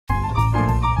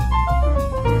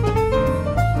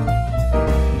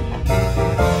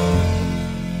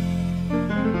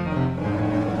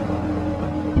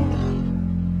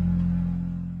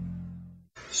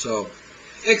So,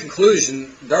 in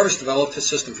conclusion, Darvas developed a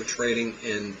system for trading,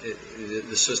 and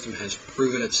the system has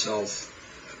proven itself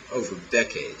over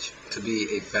decades to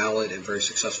be a valid and very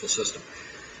successful system.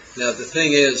 Now, the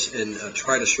thing is, and I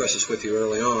try to stress this with you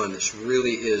early on, this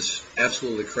really is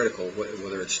absolutely critical,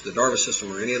 whether it's the Darvas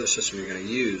system or any other system you're going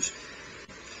to use.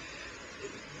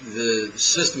 The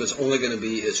system is only going to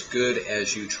be as good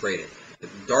as you trade it.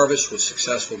 Darvas was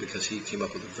successful because he came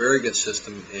up with a very good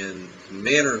system, and the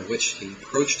manner in which he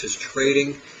approached his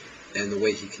trading and the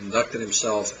way he conducted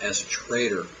himself as a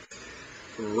trader,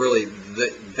 really,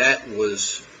 that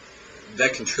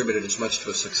contributed as much to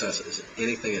his success as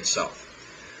anything itself.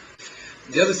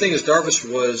 The other thing is Darvas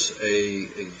was a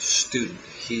student.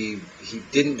 He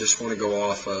didn't just want to go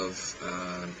off of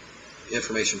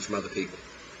information from other people.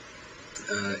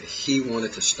 He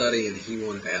wanted to study, and he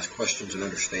wanted to ask questions and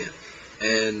understand.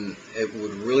 And it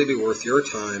would really be worth your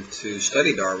time to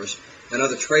study Darvas and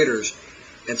other traders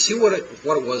and see what it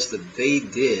was that they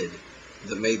did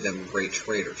that made them great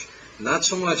traders. Not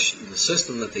so much the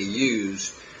system that they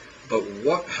used, but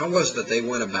how was it that they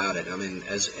went about it? I mean,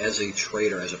 as a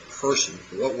trader, as a person,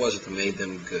 what was it that made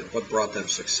them good? What brought them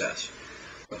success?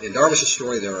 In Darvas'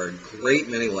 story, there are a great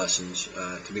many lessons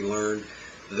to be learned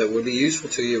that would be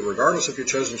useful to you regardless of your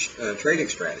chosen trading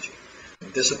strategy.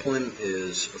 Discipline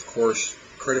is, of course,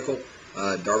 critical.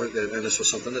 Darvas, and this was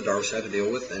something that Darvas had to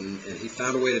deal with, and he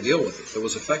found a way to deal with it that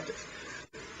was effective.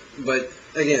 But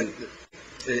again,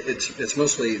 it's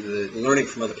mostly the learning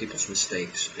from other people's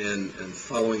mistakes and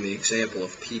following the example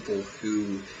of people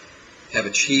who have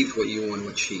achieved what you want to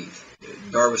achieve.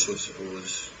 Darvas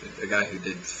was a guy who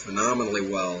did phenomenally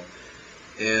well,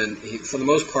 and for the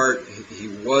most part, he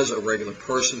was a regular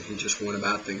person. He just went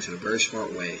about things in a very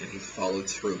smart way, and he followed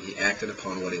through. He acted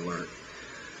upon what he learned.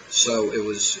 So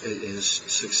his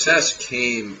success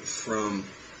came from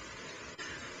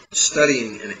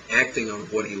studying and acting on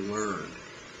what he learned,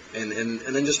 and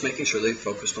then just making sure they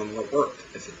focused on what worked.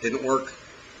 If it didn't work,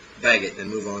 bag it and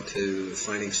move on to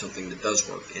finding something that does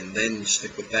work, and then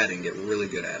stick with that and get really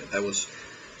good at it. That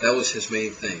was his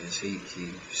main thing. Is he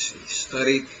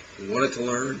studied, he wanted to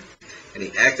learn, and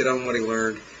he acted on what he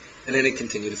learned, and then he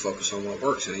continued to focus on what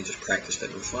works, and he just practiced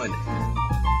it and refined it.